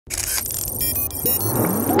Hey,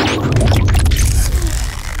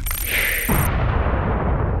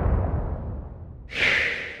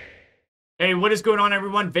 what is going on,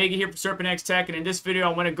 everyone? Vega here for SerpentX Tech, and in this video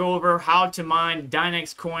I want to go over how to mine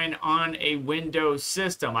Dynex coin on a Windows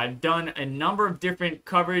system. I've done a number of different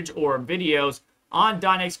coverage or videos on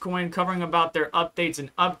Dynex coin covering about their updates and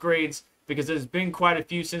upgrades, because there's been quite a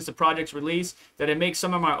few since the project's release that it makes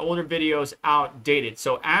some of my older videos outdated.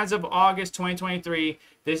 So as of August 2023,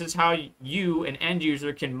 this is how you, an end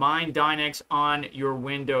user, can mine Dynex on your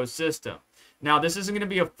Windows system. Now, this isn't going to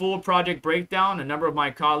be a full project breakdown. A number of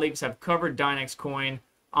my colleagues have covered Dynex coin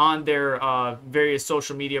on their various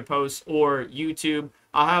social media posts or YouTube.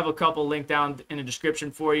 I'll have a couple linked down in the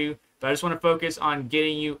description for you, but I just want to focus on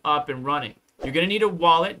getting you up and running. You're going to need a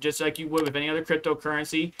wallet, just like you would with any other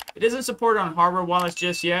cryptocurrency. It isn't supported on hardware wallets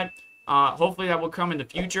just yet. Hopefully that will come in the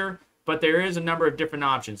future, but there is a number of different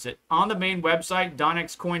options. On the main website,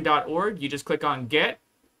 dynexcoin.org, you just click on Get.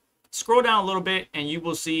 Scroll down a little bit, and you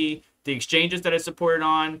will see the exchanges that it's supported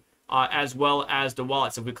on, as well as the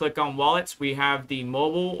wallets. If we click on wallets, we have the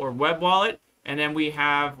mobile or web wallet, and then we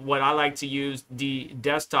have what I like to use, the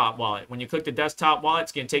desktop wallet. When you click the desktop wallet,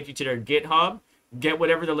 it's going to take you to their GitHub. Get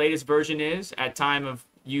whatever the latest version is at time of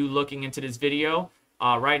you looking into this video.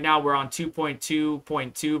 Right now, we're on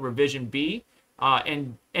 2.2.2 revision B.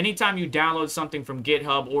 And anytime you download something from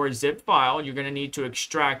GitHub or a zip file, you're going to need to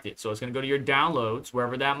extract it. So it's going to go to your downloads,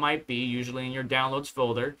 wherever that might be, usually in your downloads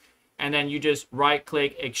folder. And then you just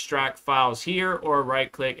right-click extract files here, or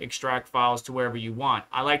right-click extract files to wherever you want.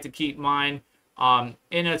 I like to keep mine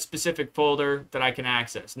in a specific folder that I can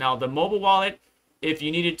access. Now, the mobile wallet, if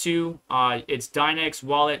you needed to, it's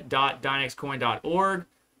dynexwallet.dynexcoin.org.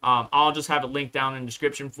 I'll just have it linked down in the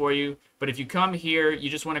description for you. But if you come here, you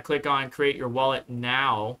just want to click on Create Your Wallet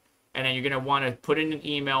Now, and then you're going to want to put in an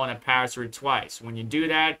email and a password twice. When you do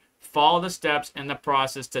that, follow the steps in the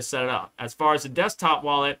process to set it up. As far as the desktop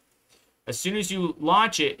wallet, as soon as you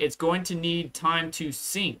launch it, it's going to need time to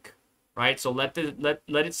sync, right? So let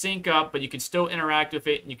it sync up, but you can still interact with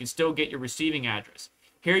it, and you can still get your receiving address.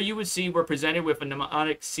 Here you would see we're presented with a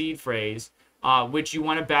mnemonic seed phrase, which you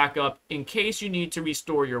want to back up in case you need to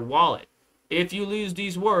restore your wallet. If you lose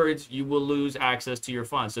these words, you will lose access to your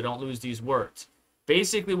funds, so don't lose these words.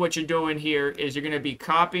 Basically, what you're doing here is you're going to be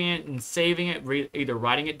copying it and saving it, either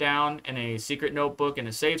writing it down in a secret notebook in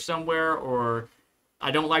a safe somewhere, or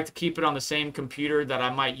I don't like to keep it on the same computer that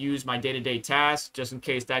I might use my day-to-day tasks, just in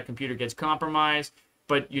case that computer gets compromised.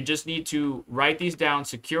 But you just need to write these down,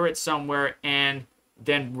 secure it somewhere, and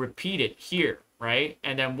then repeat it here, right?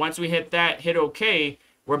 And then once we hit that, hit OK,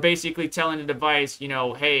 we're basically telling the device, you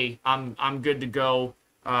know, hey, I'm good to go.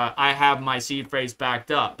 I have my seed phrase backed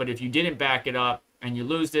up. But if you didn't back it up and you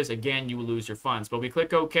lose this, again, you will lose your funds. But we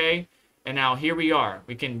click OK, and now here we are.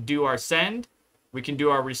 We can do our send, we can do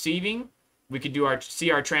our receiving, we could do see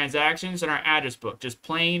our transactions and our address book. Just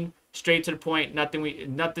plain, straight to the point,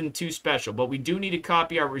 nothing too special. But we do need to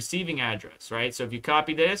copy our receiving address, right? So if you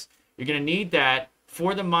copy this, you're going to need that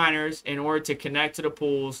for the miners in order to connect to the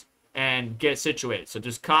pools and get situated. So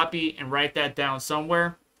just copy and write that down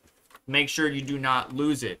somewhere. Make sure you do not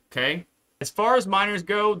lose it, okay? As far as miners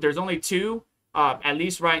go, there's only two, at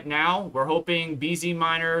least right now. We're hoping BZ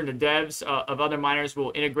Miner, the devs of other miners,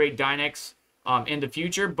 will integrate Dynex in the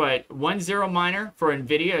future, but 1.0 miner for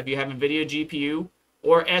Nvidia if you have Nvidia GPU,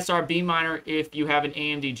 or SRB miner if you have an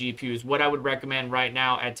AMD GPU is what I would recommend right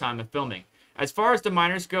now at time of filming. As far as the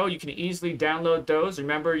miners go, you can easily download those.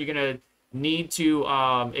 Remember, you're going to need to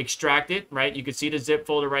extract it, right? You can see the zip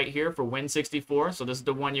folder right here for Win64, so this is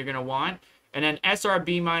the one you're going to want. And then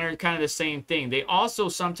SRB miner, kind of the same thing. They also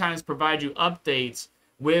sometimes provide you updates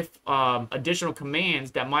with additional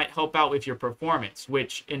commands that might help out with your performance,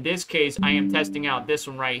 which in this case, I am testing out this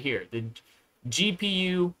one right here, the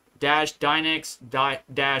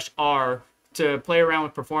GPU-Dynex-R, to play around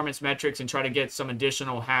with performance metrics and try to get some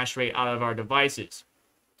additional hash rate out of our devices.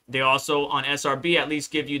 They also, on SRB, at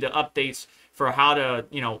least give you the updates for how to,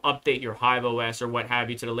 you know, update your Hive OS or what have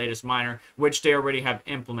you to the latest miner, which they already have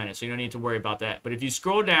implemented, so you don't need to worry about that. But if you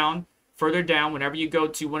scroll down, further down, whenever you go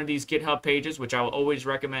to one of these GitHub pages, which I will always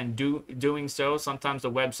recommend doing so. Sometimes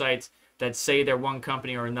the websites that say they're one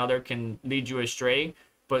company or another can lead you astray.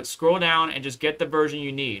 But scroll down and just get the version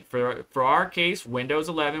you need. For our case, Windows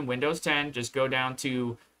 11, Windows 10, just go down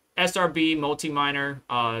to SRB multi-miner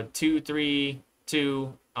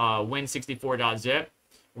 232 Win64.zip.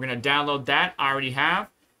 We're going to download that. I already have,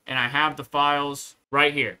 and I have the files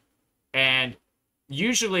right here. And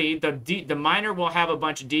usually the miner will have a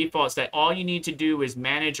bunch of defaults that all you need to do is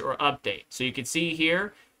manage or update. So you can see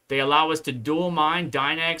here They allow us to dual mine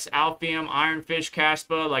Dynex, Alphium, Ironfish,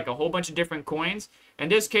 Caspa, like a whole bunch of different coins. In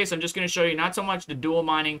this case, I'm just going to show you not so much the dual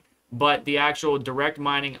mining, but the actual direct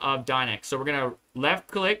mining of Dynex. So we're going to left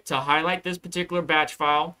click to highlight this particular batch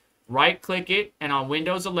file, right click it, and on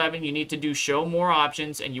Windows 11 you need to do show more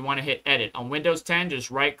options and you want to hit edit. On Windows 10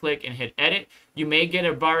 just right click and hit edit. You may get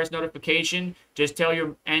a virus notification. Just tell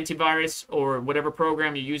your antivirus or whatever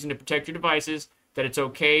program you're using to protect your devices that it's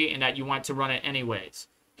okay and that you want to run it anyways.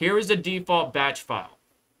 Here is the default batch file.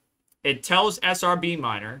 It tells SRB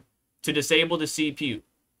Miner to disable the CPU,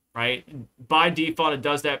 right? By default, it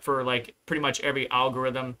does that for like pretty much every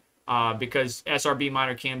algorithm because SRB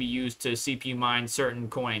Miner can be used to CPU mine certain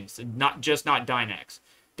coins, not Dynex.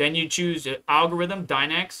 Then you choose algorithm,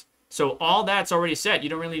 Dynex. So all that's already set. You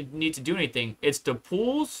don't really need to do anything. It's the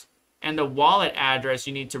pools and the wallet address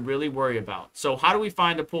you need to really worry about. So how do we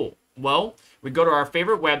find a pool? Well, we go to our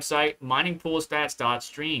favorite website,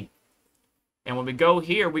 miningpoolstats.stream. And when we go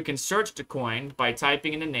here, we can search the coin by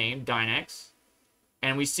typing in the name, Dynex.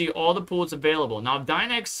 And we see all the pools available. Now,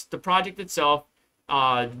 Dynex, the project itself,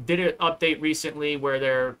 did an update recently where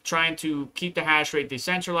they're trying to keep the hash rate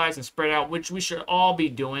decentralized and spread out, which we should all be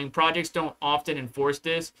doing. Projects don't often enforce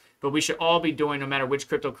this, but we should all be doing no matter which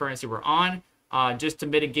cryptocurrency we're on, just to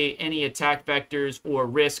mitigate any attack vectors or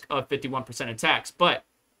risk of 51% attacks. But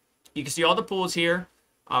you can see all the pools here.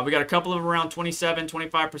 We got a couple of around 27,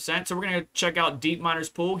 25%. So we're going to check out Deep Miner's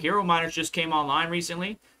pool. Hero Miners just came online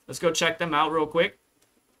recently. Let's go check them out real quick.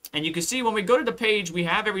 And you can see when we go to the page, we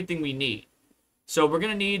have everything we need. So we're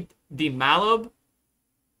going to need the Malib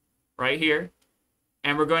right here.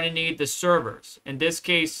 And we're going to need the servers. In this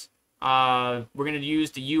case, we're going to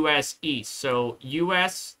use the US East. So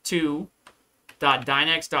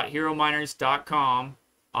us2.dynex.herominers.com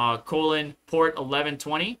 :port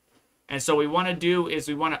 1120. And so what we want to do is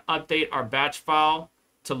we want to update our batch file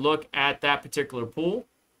to look at that particular pool.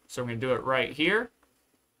 So I'm going to do it right here.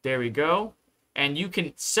 There we go. And you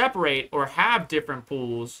can separate or have different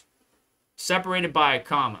pools separated by a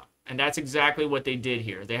comma. And that's exactly what they did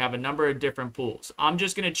here. They have a number of different pools. I'm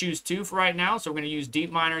just going to choose two for right now. So we're going to use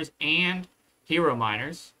Deep Miners and Hero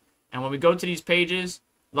Miners. And when we go to these pages,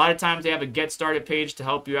 a lot of times they have a get started page to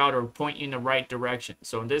help you out or point you in the right direction.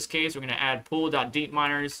 So in this case, we're going to add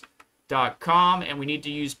pool.deepminers.com and we need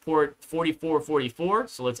to use port 4444.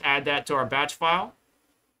 So let's add that to our batch file.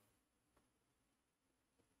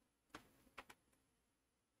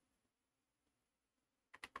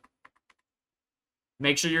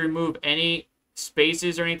 Make sure you remove any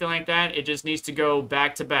spaces or anything like that. It just needs to go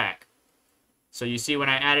back to back. So you see when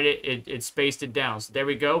I added it, it spaced it down. So there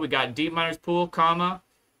we go. We got Deep Miners pool, comma,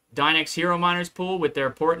 Dynex Hero Miners pool with their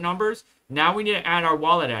port numbers. Now we need to add our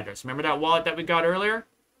wallet address. Remember that wallet that we got earlier?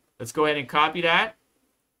 Let's go ahead and copy that.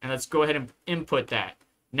 And let's go ahead and input that.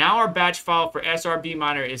 Now our batch file for SRB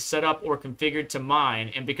Miner is set up or configured to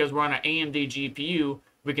mine. And because we're on an AMD GPU,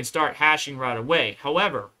 we can start hashing right away.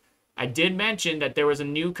 However, I did mention that there was a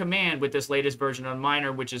new command with this latest version of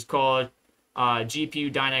Miner, which is called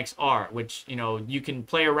GPU Dynex R, which you can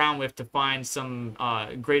play around with to find some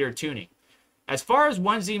greater tuning. As far as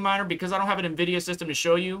 1Z Miner, because I don't have an Nvidia system to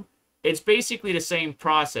show you, it's basically the same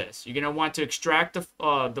process. You're going to want to extract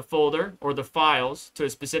the folder or the files to a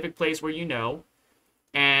specific place where you know,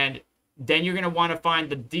 and then you're going to want to find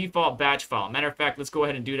the default batch file. Matter of fact, let's go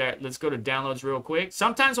ahead and do that. Let's go to downloads real quick.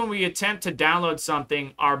 Sometimes when we attempt to download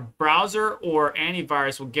something, our browser or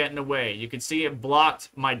antivirus will get in the way. You can see it blocked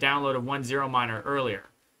my download of 1Z Miner earlier.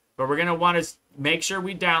 But we're going to want to make sure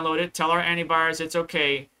we download it, tell our antivirus it's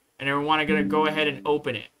okay, and then we're going to go ahead and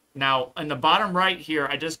open it. Now, in the bottom right here,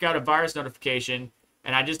 I just got a virus notification,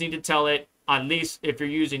 and I just need to tell it, at least if you're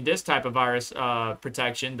using this type of virus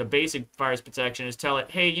protection, the basic virus protection is tell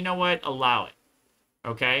it, hey, you know what, allow it,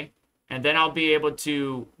 okay? And then I'll be able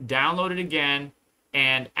to download it again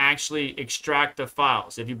and actually extract the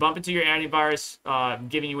files. If you bump into your antivirus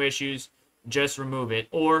giving you issues, just remove it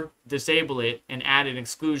or disable it and add an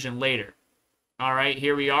exclusion later. All right,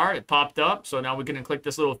 here we are. It popped up. So now we're going to click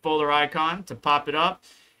this little folder icon to pop it up.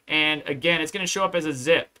 And again, it's going to show up as a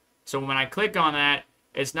zip. So when I click on that,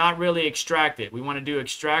 it's not really extracted. We want to do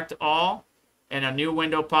extract all, and a new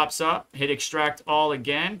window pops up. Hit extract all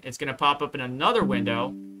again. It's going to pop up in another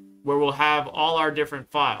window where we'll have all our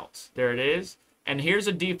different files. There it is. And here's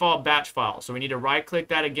a default batch file. So we need to right click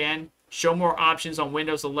that again, show more options on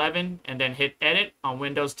Windows 11, and then hit edit. On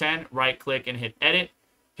Windows 10, right click and hit edit.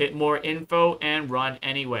 Hit more info and run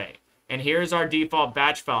anyway. And here's our default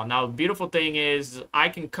batch file. Now, the beautiful thing is I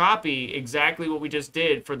can copy exactly what we just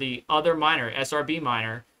did for the other miner, SRB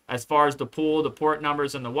Miner, as far as the pool, the port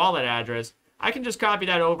numbers, and the wallet address. I can just copy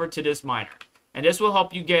that over to this miner. And this will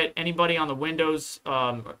help you get anybody on the Windows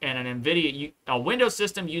and an NVIDIA, a Windows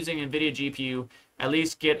system using NVIDIA GPU, at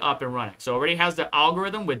least get up and running. So it already has the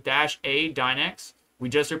algorithm with -A Dynex. We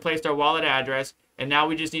just replaced our wallet address, and now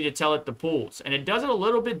we just need to tell it the pools. And it does it a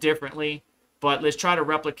little bit differently, but let's try to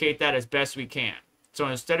replicate that as best we can. So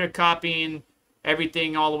instead of copying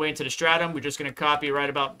everything all the way into the stratum, we're just going to copy right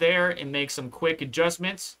about there and make some quick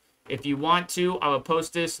adjustments. If you want to, I will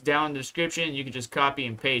post this down in the description. You can just copy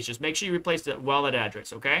and paste. Just make sure you replace the wallet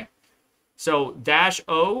address, okay? So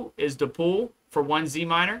 -O is the pool for 1Z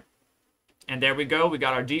miner. And there we go. We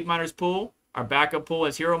got our deep miners pool. Our backup pool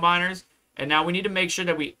is hero miners. And now we need to make sure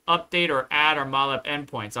that we update or add our MOLEP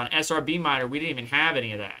endpoints. On SRB miner, we didn't even have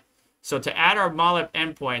any of that. So to add our MOLEP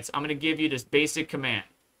endpoints, I'm going to give you this basic command.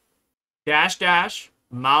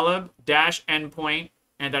 --MOLEB -endpoint.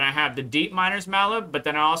 And then I have the deep miners MOLEB, but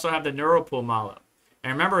then I also have the neuropool MOLEB.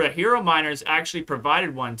 And remember, the hero miners actually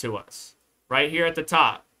provided one to us right here at the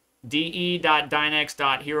top.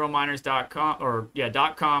 de.dynex.herominers.com or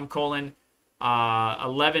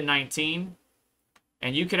 .com:1119.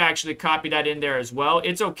 And you could actually copy that in there as well.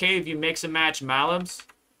 It's okay if you mix and match MOLEBs.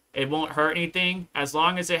 It won't hurt anything as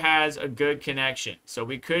long as it has a good connection. So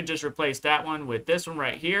we could just replace that one with this one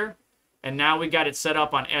right here. And now we got it set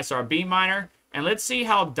up on SRB miner. And let's see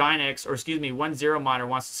how Dynex, or excuse me, 10 miner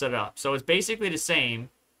wants to set it up. So it's basically the same,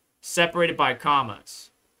 separated by commas.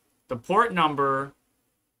 The port number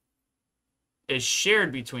is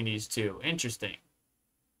shared between these two. Interesting.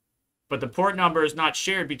 But the port number is not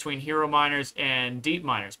shared between hero miners and deep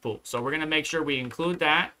miners pool. So we're going to make sure we include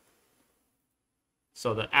that.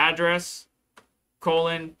 So the address,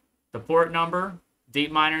 the port number,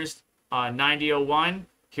 deep miners 9001,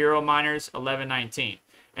 hero miners 1119.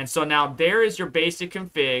 And so now there is your basic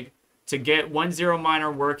config to get 10 miner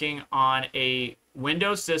working on a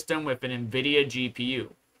Windows system with an Nvidia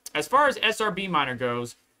GPU. As far as SRB miner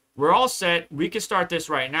goes, we're all set. We can start this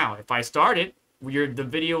right now. If I start it, the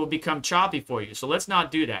video will become choppy for you. So let's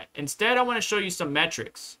not do that. Instead, I want to show you some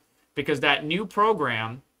metrics because that new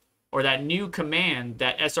program or that new command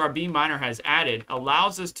that SRB miner has added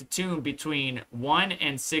allows us to tune between 1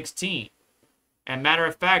 and 16. And matter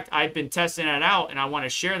of fact, I've been testing it out and I want to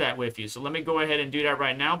share that with you. So let me go ahead and do that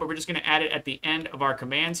right now. But we're just going to add it at the end of our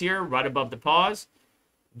commands here, right above the pause.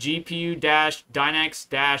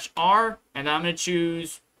 GPU-Dynex-R. And I'm going to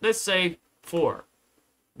choose, let's say, 4.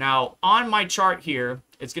 Now, on my chart here,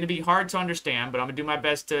 it's going to be hard to understand, but I'm going to do my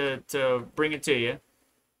best to bring it to you.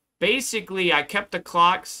 Basically, I kept the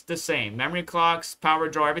clocks the same. Memory clocks, power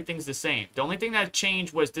draw, everything's the same. The only thing that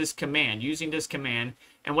changed was this command, using this command.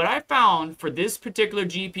 And what I found for this particular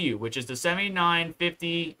GPU, which is the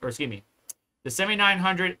 7950, or excuse me, the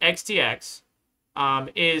 7900 XTX,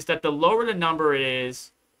 is that the lower the number it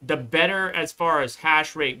is, the better as far as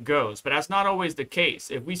hash rate goes. But that's not always the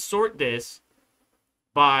case. If we sort this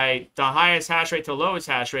by the highest hash rate to the lowest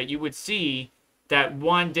hash rate, you would see that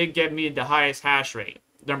 1 did get me the highest hash rate.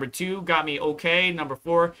 Number 2 got me okay. Number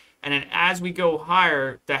 4, and then as we go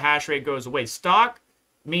higher, the hash rate goes away. Stock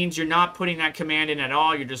means you're not putting that command in at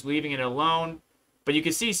all. You're just leaving it alone. But you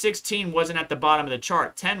can see 16 wasn't at the bottom of the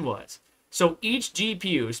chart. 10 was. So each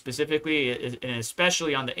GPU, specifically and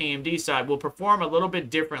especially on the AMD side, will perform a little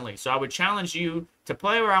bit differently. So I would challenge you to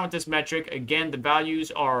play around with this metric. Again, the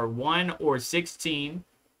values are 1 or 16,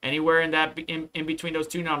 anywhere in that in between those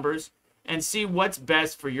two numbers, and see what's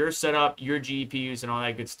best for your setup, your GPUs, and all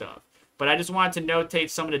that good stuff. But I just wanted to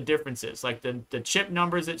notate some of the differences, like the chip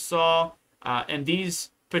numbers it saw, and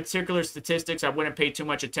these particular statistics I wouldn't pay too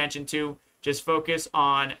much attention to. Just focus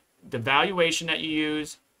on the valuation that you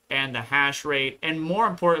use and the hash rate, and more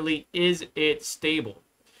importantly, is it stable?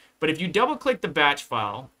 But if you double click the batch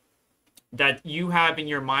file that you have in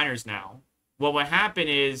your miners now, what will happen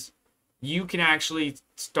is you can actually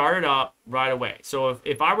start it up right away. So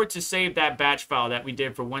if I were to save that batch file that we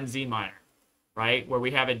did for 1Z miner, right, where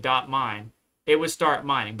we have it .mine, it would start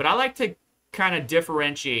mining. But I like to kind of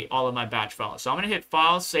differentiate all of my batch files. So I'm going to hit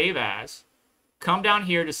File, Save As, come down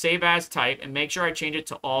here to Save As type, and make sure I change it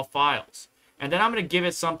to all files. And then I'm going to give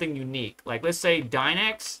it something unique. Like, let's say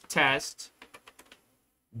Dynex test.bat,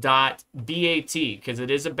 because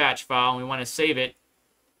it is a batch file, and we want to save it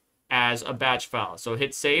as a batch file. So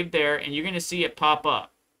hit Save there, and you're going to see it pop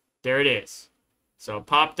up. There it is. So it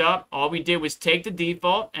popped up. All we did was take the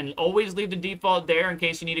default, and always leave the default there in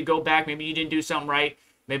case you need to go back. Maybe you didn't do something right.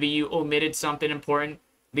 Maybe you omitted something important.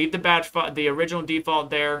 Leave the batch file, the original default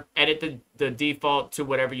there, edit the default to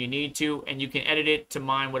whatever you need to, and you can edit it to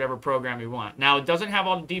mine whatever program you want. Now, it doesn't have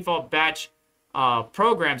all the default batch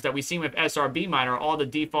programs that we see with SRB miner, all the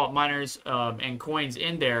default miners and coins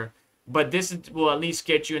in there, but this will at least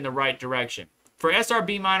get you in the right direction. for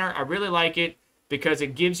SRB Miner, I really like it because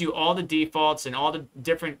it gives you all the defaults and all the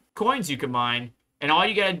different coins you can mine. And all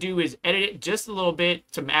you got to do is edit it just a little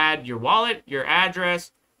bit to add your wallet, your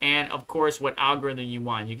address, and of course what algorithm you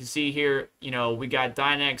want. You can see here, you know, we got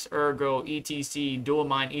Dynex, Ergo, ETC, Dual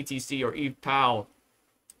Mine ETC or EVPOW,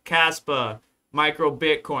 Caspa, Micro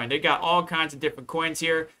Bitcoin. They got all kinds of different coins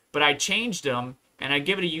here, but I changed them and I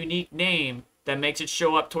give it a unique name that makes it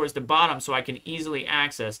show up towards the bottom so I can easily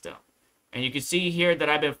access them. And you can see here that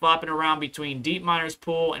I've been flopping around between Deep Miners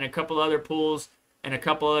pool and a couple other pools and a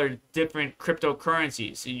couple other different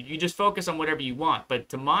cryptocurrencies. So you just focus on whatever you want. But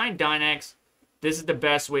to mine Dynex, this is the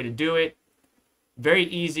best way to do it. Very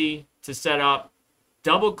easy to set up.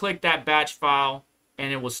 Double click that batch file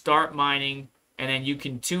and it will start mining. And then you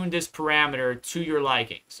can tune this parameter to your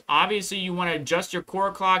likings. Obviously, you want to adjust your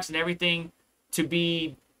core clocks and everything to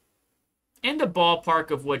be in the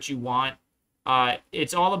ballpark of what you want.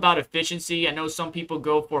 It's all about efficiency. I know some people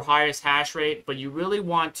go for highest hash rate, but you really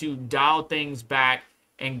want to dial things back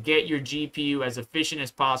and get your GPU as efficient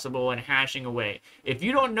as possible and hashing away. If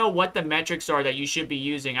you don't know what the metrics are that you should be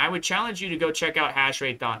using, I would challenge you to go check out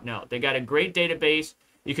hashrate.no. They got a great database.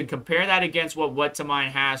 You can compare that against what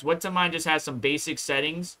What2Mine has. What2Mine just has some basic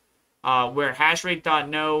settings, where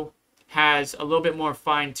hashrate.no has a little bit more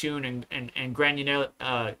fine-tuned and granular,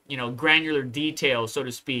 granular detail, so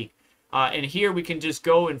to speak. And here we can just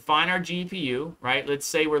go and find our GPU, right? Let's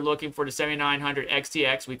say we're looking for the 7900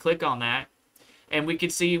 XTX. We click on that, and we can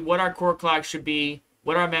see what our core clock should be,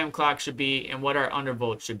 what our mem clock should be, and what our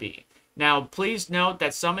undervolt should be. Now, please note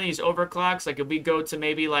that some of these overclocks, like if we go to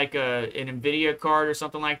maybe like an Nvidia card or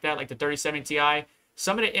something like that, like the 3070 Ti,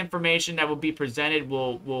 some of the information that will be presented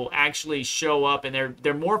will actually show up, and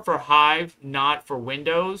they're more for Hive, not for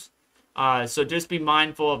Windows. So just be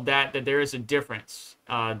mindful of that there is a difference.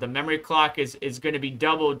 The memory clock is going to be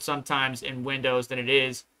doubled sometimes in Windows than it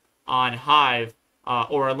is on Hive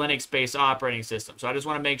or a Linux-based operating system. So I just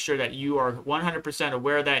want to make sure that you are 100%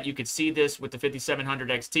 aware of that. You could see this with the 5700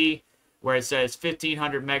 XT, where it says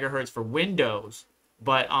 1500 megahertz for Windows,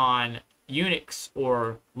 but on Unix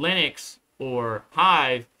or Linux or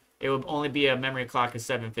Hive, it would only be a memory clock of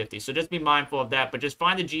 750. So just be mindful of that, but just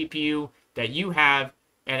find the GPU that you have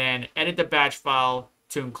and then edit the batch file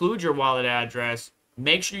to include your wallet address.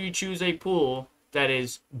 Make sure you choose a pool that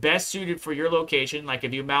is best suited for your location. Like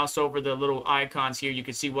if you mouse over the little icons here, you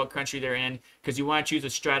can see what country they're in, because you want to choose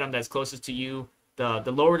a stratum that's closest to you. The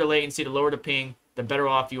lower the latency, the lower the ping, the better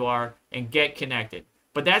off you are, and get connected.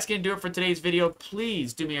 But that's going to do it for today's video.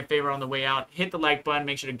 Please do me a favor on the way out. Hit the like button.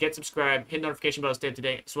 Make sure to get subscribed. Hit the notification bell to stay up to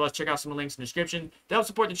date. As well as check out some of the links in the description to help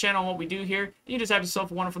support the channel and what we do here. You just have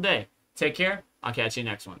yourself a wonderful day. Take care. I'll catch you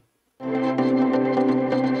next one.